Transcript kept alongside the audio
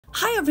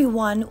Hi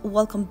everyone,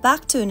 welcome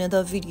back to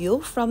another video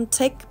from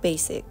Tech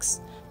Basics.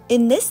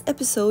 In this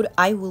episode,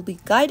 I will be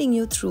guiding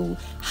you through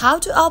how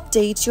to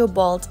update your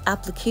Bolt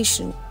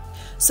application.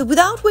 So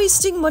without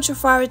wasting much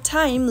of our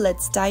time,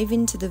 let's dive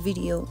into the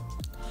video.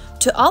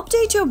 To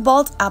update your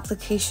Bolt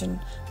application,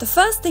 the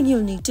first thing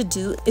you'll need to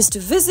do is to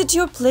visit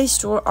your Play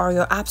Store or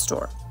your App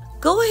Store.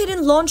 Go ahead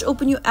and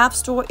open your App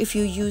Store if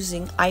you're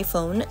using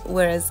iPhone,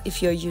 whereas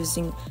if you're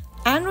using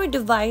Android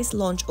device,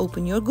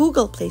 open your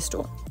Google Play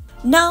Store.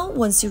 Now,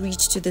 once you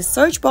reach to this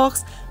search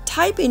box,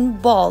 type in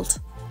Bolt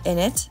in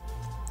it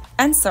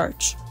and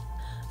search.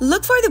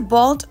 Look for the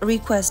Bolt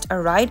Request a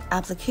Ride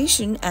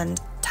application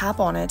and tap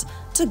on it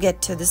to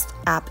get to this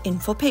app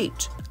info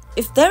page.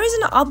 If there is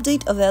an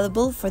update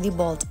available for the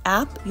Bolt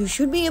app, you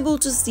should be able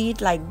to see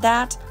it like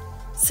that.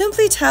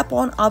 Simply tap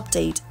on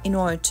Update in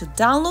order to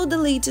download the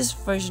latest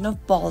version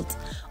of Bolt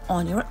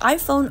on your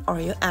iPhone or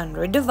your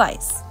Android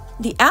device.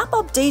 The app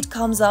update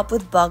comes up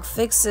with bug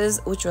fixes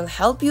which will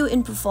help you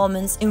in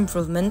performance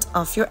improvement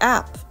of your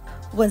app.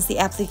 Once the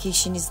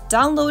application is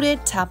downloaded,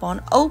 tap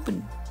on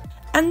Open.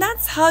 And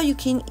that's how you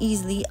can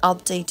easily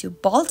update your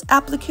Bolt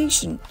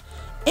application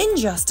in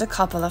just a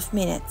couple of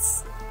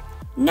minutes.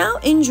 Now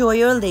enjoy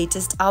your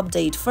latest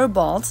update for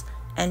Bolt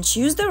and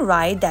choose the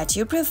ride that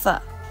you prefer.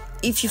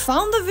 If you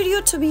found the video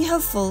to be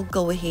helpful,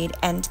 go ahead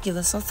and give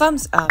us a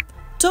thumbs up.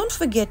 Don't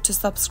forget to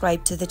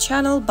subscribe to the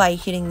channel by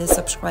hitting the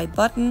subscribe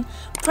button.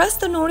 Press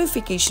the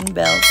notification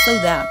bell so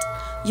that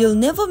you'll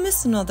never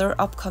miss another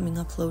upcoming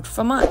upload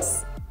from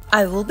us.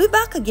 I will be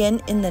back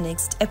again in the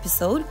next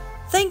episode.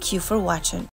 Thank you for watching.